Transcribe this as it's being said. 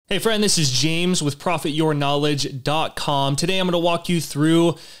Hey friend, this is James with ProfitYourKnowledge.com. Today I'm going to walk you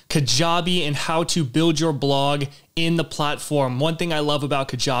through Kajabi and how to build your blog in the platform. One thing I love about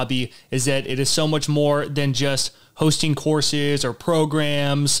Kajabi is that it is so much more than just hosting courses or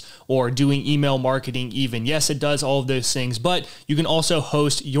programs or doing email marketing even. Yes, it does all of those things, but you can also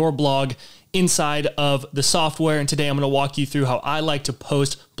host your blog inside of the software. And today I'm going to walk you through how I like to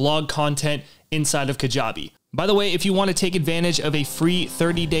post blog content inside of Kajabi. By the way, if you want to take advantage of a free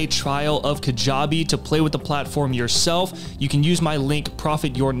 30-day trial of Kajabi to play with the platform yourself, you can use my link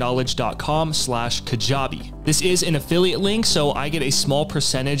ProfitYourKnowledge.com/Kajabi. This is an affiliate link, so I get a small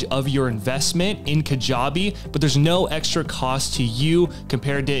percentage of your investment in Kajabi, but there's no extra cost to you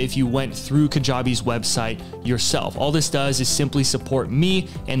compared to if you went through Kajabi's website yourself. All this does is simply support me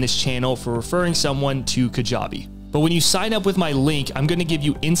and this channel for referring someone to Kajabi. But when you sign up with my link, I'm going to give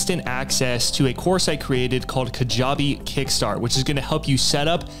you instant access to a course I created called Kajabi Kickstart, which is going to help you set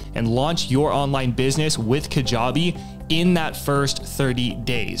up and launch your online business with Kajabi in that first 30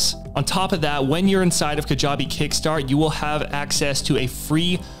 days. On top of that, when you're inside of Kajabi Kickstart, you will have access to a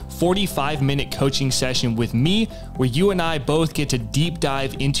free 45-minute coaching session with me where you and I both get to deep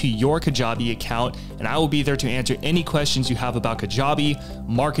dive into your Kajabi account, and I will be there to answer any questions you have about Kajabi,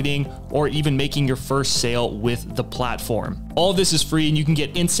 marketing, or even making your first sale with the platform. All of this is free, and you can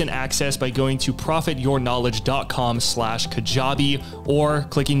get instant access by going to ProfitYourKnowledge.com/Kajabi or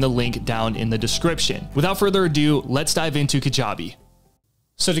clicking the link down in the description. Without further ado, let's dive into Kajabi.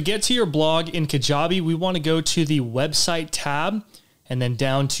 So to get to your blog in Kajabi, we want to go to the website tab and then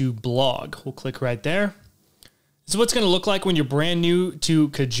down to blog. We'll click right there. This is what's going to look like when you're brand new to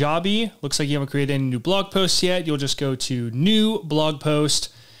Kajabi. Looks like you haven't created any new blog posts yet. You'll just go to new blog post.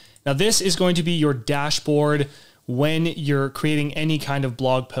 Now this is going to be your dashboard when you're creating any kind of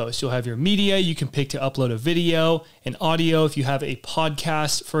blog post. You'll have your media. You can pick to upload a video, an audio. If you have a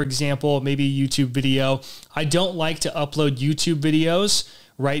podcast, for example, maybe a YouTube video. I don't like to upload YouTube videos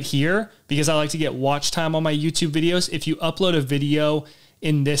right here because I like to get watch time on my YouTube videos. If you upload a video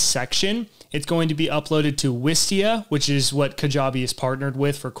in this section, it's going to be uploaded to Wistia, which is what Kajabi is partnered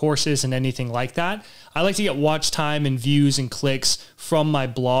with for courses and anything like that. I like to get watch time and views and clicks from my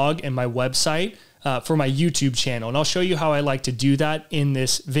blog and my website for my YouTube channel. And I'll show you how I like to do that in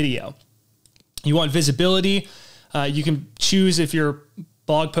this video. You want visibility. You can choose if your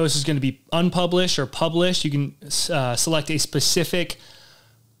blog post is going to be unpublished or published. You can select a specific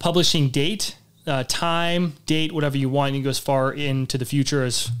publishing date, time, date, whatever you want. You can go as far into the future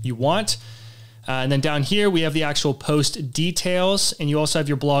as you want. And then down here, we have the actual post details, and you also have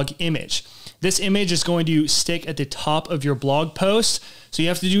your blog image. This image is going to stick at the top of your blog post. So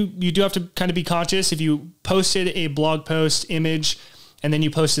you do have to kind of be conscious. If you posted a blog post image and then you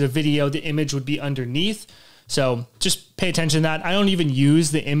posted a video, the image would be underneath. So just pay attention to that. I don't even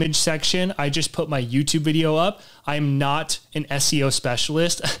use the image section. I just put my YouTube video up. I'm not an SEO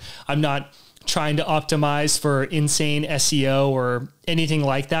specialist. I'm not trying to optimize for insane SEO or anything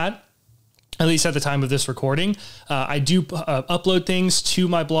like that, at least at the time of this recording. I do upload things to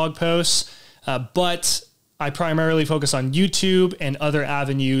my blog posts, but I primarily focus on YouTube and other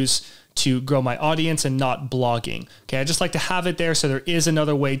avenues to grow my audience and not blogging. Okay, I just like to have it there so there is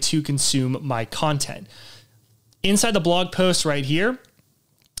another way to consume my content. Inside the blog post right here,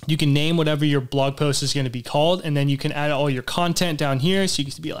 you can name whatever your blog post is going to be called, and then you can add all your content down here. So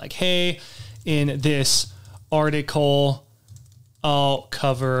you can be like, hey, in this article, I'll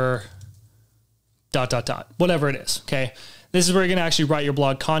cover ... whatever it is, okay? This is where you're going to actually write your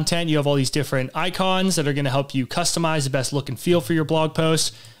blog content. You have all these different icons that are going to help you customize the best look and feel for your blog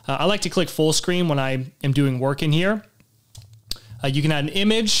post. I like to click full screen when I am doing work in here. You can add an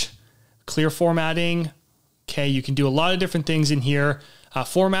image, clear formatting. Okay, you can do a lot of different things in here.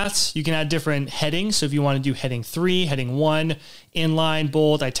 Formats, you can add different headings. So if you want to do heading 3, heading 1, inline,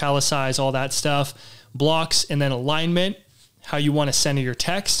 bold, italicize, all that stuff. Blocks, and then alignment, how you want to center your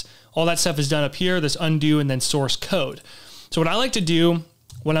text. All that stuff is done up here. There's undo and then source code. So what I like to do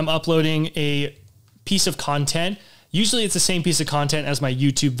when I'm uploading a piece of content, usually it's the same piece of content as my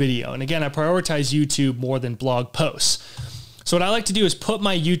YouTube video. And again, I prioritize YouTube more than blog posts. So what I like to do is put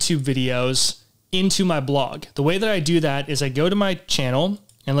my YouTube videos into my blog. The way that I do that is I go to my channel,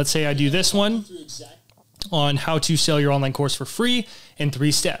 and let's say I do this one on how to sell your online course for free in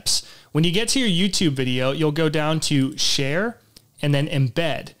 3 steps. When you get to your YouTube video, you'll go down to share and then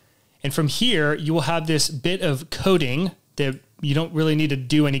embed. And from here, you will have this bit of coding that you don't really need to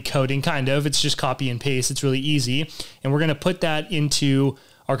do any coding, kind of. It's just copy and paste. It's really easy. And we're going to put that into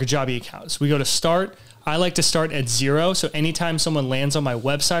our Kajabi account. So we go to start. I like to start at 0. So anytime someone lands on my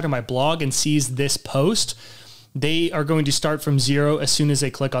website or my blog and sees this post, they are going to start from 0 as soon as they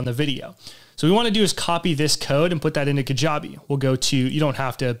click on the video. So what we want to do is copy this code and put that into Kajabi. We'll go to, you don't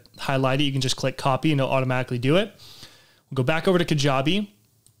have to highlight it. You can just click copy and it'll automatically do it. We'll go back over to Kajabi,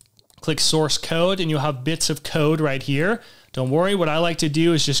 click source code, and you'll have bits of code right here. Don't worry. What I like to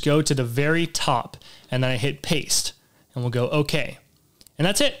do is just go to the very top and then I hit paste and we'll go okay. And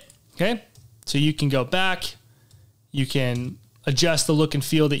that's it. Okay. So you can go back, you can adjust the look and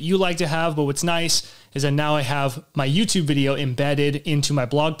feel that you like to have. But what's nice is that now I have my YouTube video embedded into my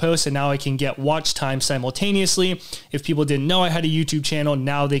blog post, and now I can get watch time simultaneously. If people didn't know I had a YouTube channel,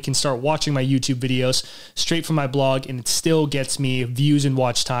 now they can start watching my YouTube videos straight from my blog, and it still gets me views and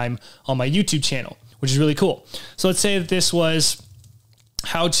watch time on my YouTube channel, which is really cool. So let's say that this was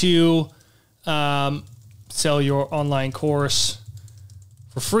how to sell your online course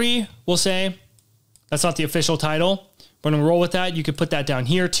for free, we'll say. That's not the official title. We're going to roll with that. You could put that down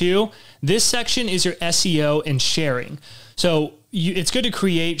here too. This section is your SEO and sharing. So it's good to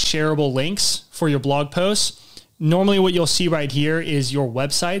create shareable links for your blog posts. Normally what you'll see right here is your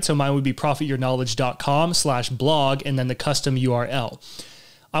website. So mine would be profityourknowledge.com/blog and then the custom URL.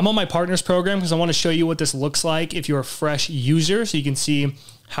 I'm on my partners program because I want to show you what this looks like if you're a fresh user, so you can see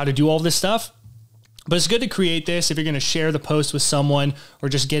how to do all this stuff. But it's good to create this if you're going to share the post with someone or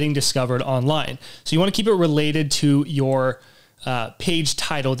just getting discovered online. So you want to keep it related to your page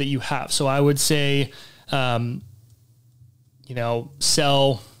title that you have. So I would say,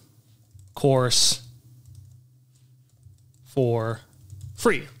 sell course for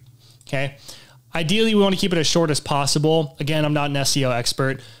free. Okay. Ideally, we want to keep it as short as possible. Again, I'm not an SEO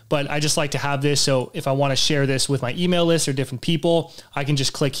expert, but I just like to have this. So if I want to share this with my email list or different people, I can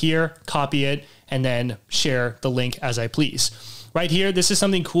just click here, copy it, and then share the link as I please. Right here, this is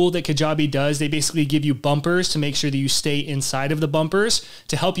something cool that Kajabi does. They basically give you bumpers to make sure that you stay inside of the bumpers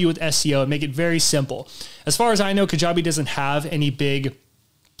to help you with SEO and make it very simple. As far as I know, Kajabi doesn't have any big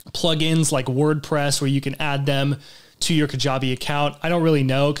plugins like WordPress where you can add them to your Kajabi account. I don't really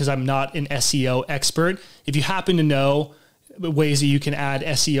know because I'm not an SEO expert. If you happen to know ways that you can add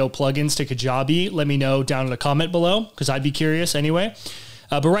SEO plugins to Kajabi, let me know down in the comment below because I'd be curious anyway.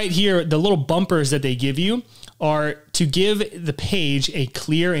 But right here, the little bumpers that they give you are to give the page a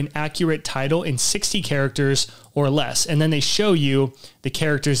clear and accurate title in 60 characters or less. And then they show you the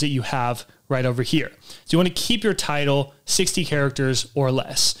characters that you have right over here. So you want to keep your title 60 characters or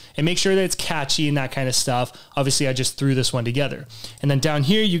less and make sure that it's catchy and that kind of stuff. Obviously, I just threw this one together. And then down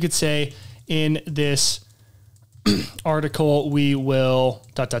here, you could say in this article, we will ...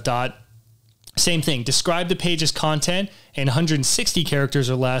 Same thing, describe the page's content in 160 characters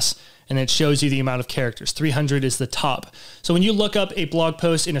or less, and it shows you the amount of characters. 300 is the top. So when you look up a blog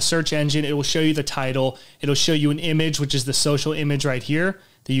post in a search engine, it will show you the title. It'll show you an image, which is the social image right here,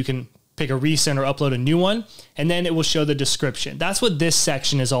 that you can pick a recent or upload a new one, and then it will show the description. That's what this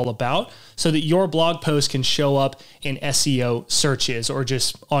section is all about, so that your blog post can show up in SEO searches or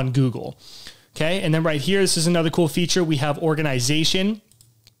just on Google. Okay, and then right here, this is another cool feature. We have organization.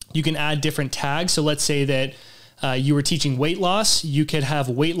 You can add different tags. So let's say that you were teaching weight loss. You could have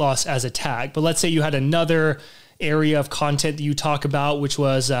weight loss as a tag. But let's say you had another area of content that you talk about, which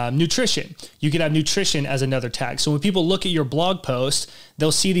was nutrition. You could have nutrition as another tag. So when people look at your blog post,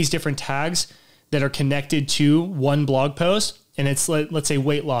 they'll see these different tags that are connected to one blog post. And it's, let's say,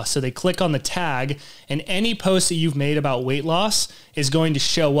 weight loss. So they click on the tag, and any post that you've made about weight loss is going to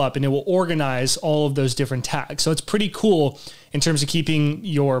show up, and it will organize all of those different tags. So it's pretty cool in terms of keeping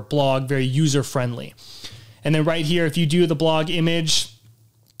your blog very user-friendly. And then right here, if you do the blog image,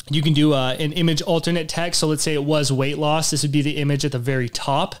 you can do an image alternate text. So let's say it was weight loss. This would be the image at the very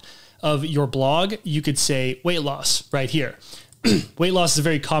top of your blog. You could say weight loss right here. Weight loss is a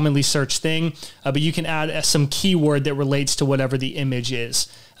very commonly searched thing, but you can add some keyword that relates to whatever the image is.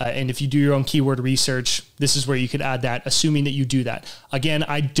 And if you do your own keyword research, this is where you could add that, assuming that you do that. Again,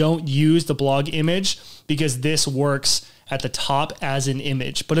 I don't use the blog image because this works at the top as an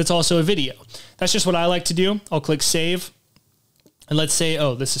image, but it's also a video. That's just what I like to do. I'll click save. And let's say,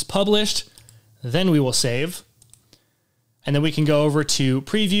 oh, this is published. Then we will save. And then we can go over to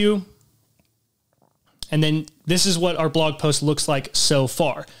preview. And then this is what our blog post looks like so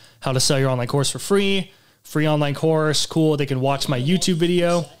far. How to sell your online course for free, free online course, cool. They can watch my YouTube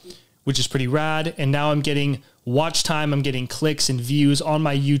video, which is pretty rad. And now I'm getting watch time. I'm getting clicks and views on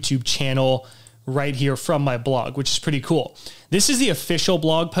my YouTube channel right here from my blog, which is pretty cool. This is the official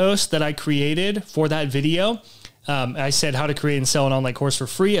blog post that I created for that video. I said how to create and sell an online course for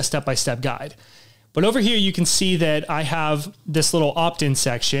free, a step-by-step guide. But over here, you can see that I have this little opt-in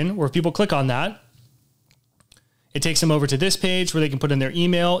section where if people click on that, it takes them over to this page where they can put in their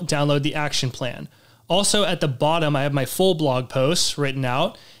email, download the action plan. Also at the bottom, I have my full blog posts written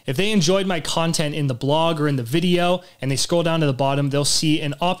out. If they enjoyed my content in the blog or in the video and they scroll down to the bottom, they'll see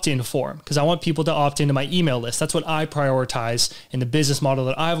an opt-in form because I want people to opt into my email list. That's what I prioritize in the business model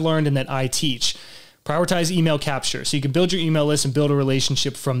that I've learned and that I teach. Prioritize email capture. So you can build your email list and build a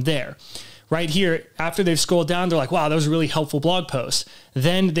relationship from there. Right here, after they've scrolled down, they're like, wow, that was a really helpful blog post.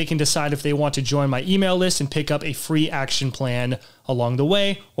 Then they can decide if they want to join my email list and pick up a free action plan along the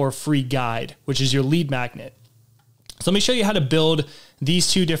way or a free guide, which is your lead magnet. So let me show you how to build these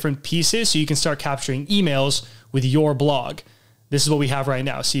two different pieces so you can start capturing emails with your blog. This is what we have right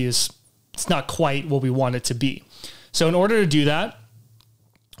now. See, it's not quite what we want it to be. So in order to do that,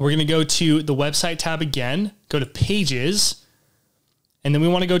 we're going to go to the website tab again, go to pages, and then we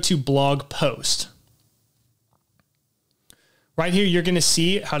want to go to blog post. Right here, you're going to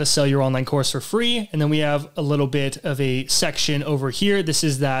see how to sell your online course for free. And then we have a little bit of a section over here. This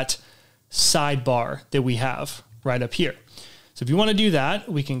is that sidebar that we have right up here. So if you want to do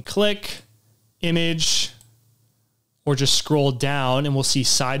that, we can click image or just scroll down and we'll see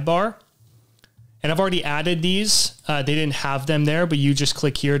sidebar. And I've already added these. They didn't have them there, but you just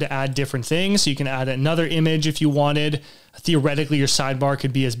click here to add different things. So you can add another image if you wanted. Theoretically, your sidebar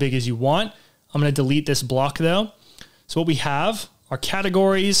could be as big as you want. I'm going to delete this block though. So what we have are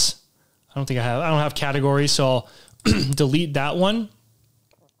categories. I don't have categories, so I'll delete that one.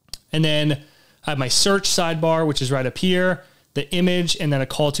 And then I have my search sidebar, which is right up here, the image, and then a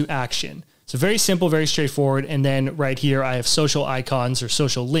call to action. So very simple, very straightforward. And then right here, I have social icons or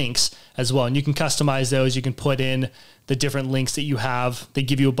social links as well. And you can customize those. You can put in the different links that you have. They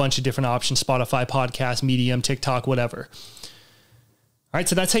give you a bunch of different options: Spotify, podcast, Medium, TikTok, whatever. All right,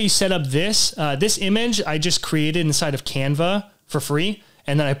 so that's how you set up this. This image I just created inside of Canva for free,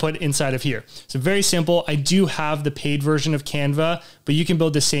 and then I put it inside of here. So very simple. I do have the paid version of Canva, but you can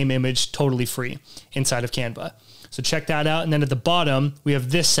build the same image totally free inside of Canva. So check that out. And then at the bottom, we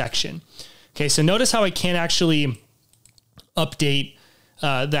have this section. Okay, so notice how I can't actually update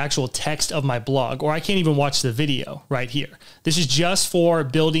the actual text of my blog, or I can't even watch the video right here. This is just for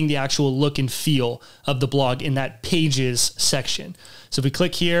building the actual look and feel of the blog in that pages section. So if we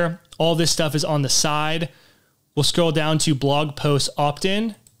click here, all this stuff is on the side. We'll scroll down to blog post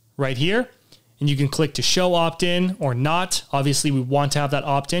opt-in right here, and you can click to show opt-in or not. Obviously, we want to have that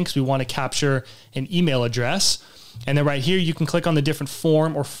opt-in because we want to capture an email address. And then right here, you can click on the different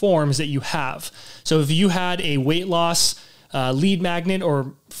form or forms that you have. So if you had a weight loss lead magnet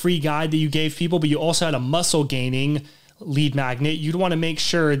or free guide that you gave people, but you also had a muscle gaining lead magnet, you'd want to make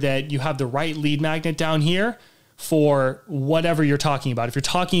sure that you have the right lead magnet down here for whatever you're talking about. If you're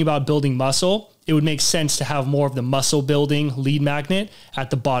talking about building muscle, it would make sense to have more of the muscle building lead magnet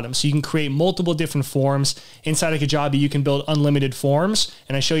at the bottom. So you can create multiple different forms. Inside of Kajabi, you can build unlimited forms,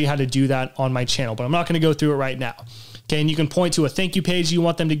 and I show you how to do that on my channel, but I'm not going to go through it right now. Okay, and you can point to a thank you page you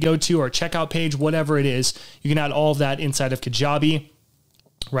want them to go to or a checkout page, whatever it is. You can add all of that inside of Kajabi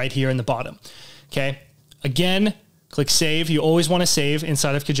right here in the bottom. Okay, again, click save. You always want to save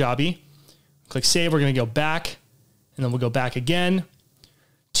inside of Kajabi. Click save. We're going to go back, and then we'll go back again.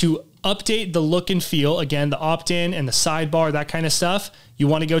 To update the look and feel, again, the opt-in and the sidebar, that kind of stuff, you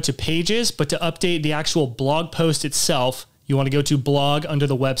want to go to pages, but to update the actual blog post itself, you want to go to blog under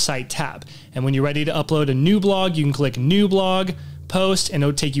the website tab. And when you're ready to upload a new blog, you can click new blog, post, and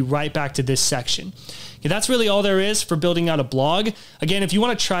it'll take you right back to this section. Okay, that's really all there is for building out a blog. Again, if you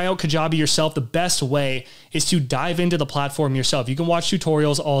want to try out Kajabi yourself, the best way is to dive into the platform yourself. You can watch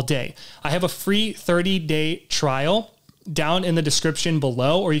tutorials all day. I have a free 30-day trial down in the description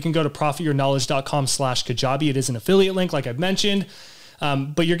below, or you can go to profityourknowledge.com/Kajabi. It is an affiliate link, like I've mentioned,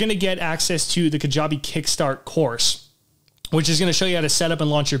 but you're going to get access to the Kajabi Kickstart course, which is going to show you how to set up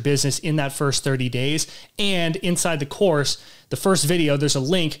and launch your business in that first 30 days. And inside the course, the first video, there's a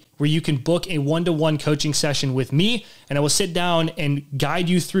link where you can book a one-to-one coaching session with me, and I will sit down and guide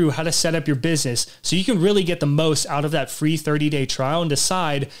you through how to set up your business so you can really get the most out of that free 30-day trial and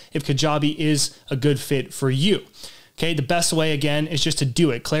decide if Kajabi is a good fit for you. Okay, the best way, again, is just to do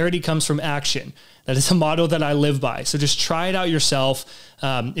it. Clarity comes from action. That is a motto that I live by. So just try it out yourself.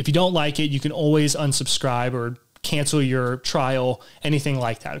 If you don't like it, you can always unsubscribe or cancel your trial, anything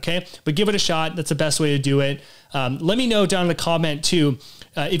like that, okay? But give it a shot. That's the best way to do it. Let me know down in the comment too,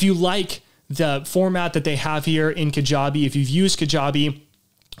 if you like the format that they have here in Kajabi, if you've used Kajabi.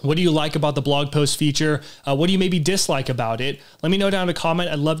 What do you like about the blog post feature? What do you maybe dislike about it? Let me know down in a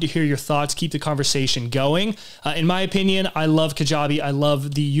comment. I'd love to hear your thoughts. Keep the conversation going. In my opinion, I love Kajabi. I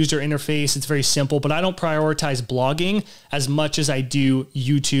love the user interface. It's very simple, but I don't prioritize blogging as much as I do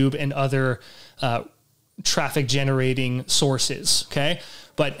YouTube and other traffic generating sources. Okay.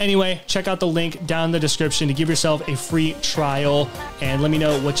 But anyway, check out the link down in the description to give yourself a free trial and let me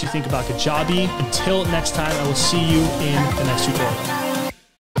know what you think about Kajabi. Until next time, I will see you in the next tutorial.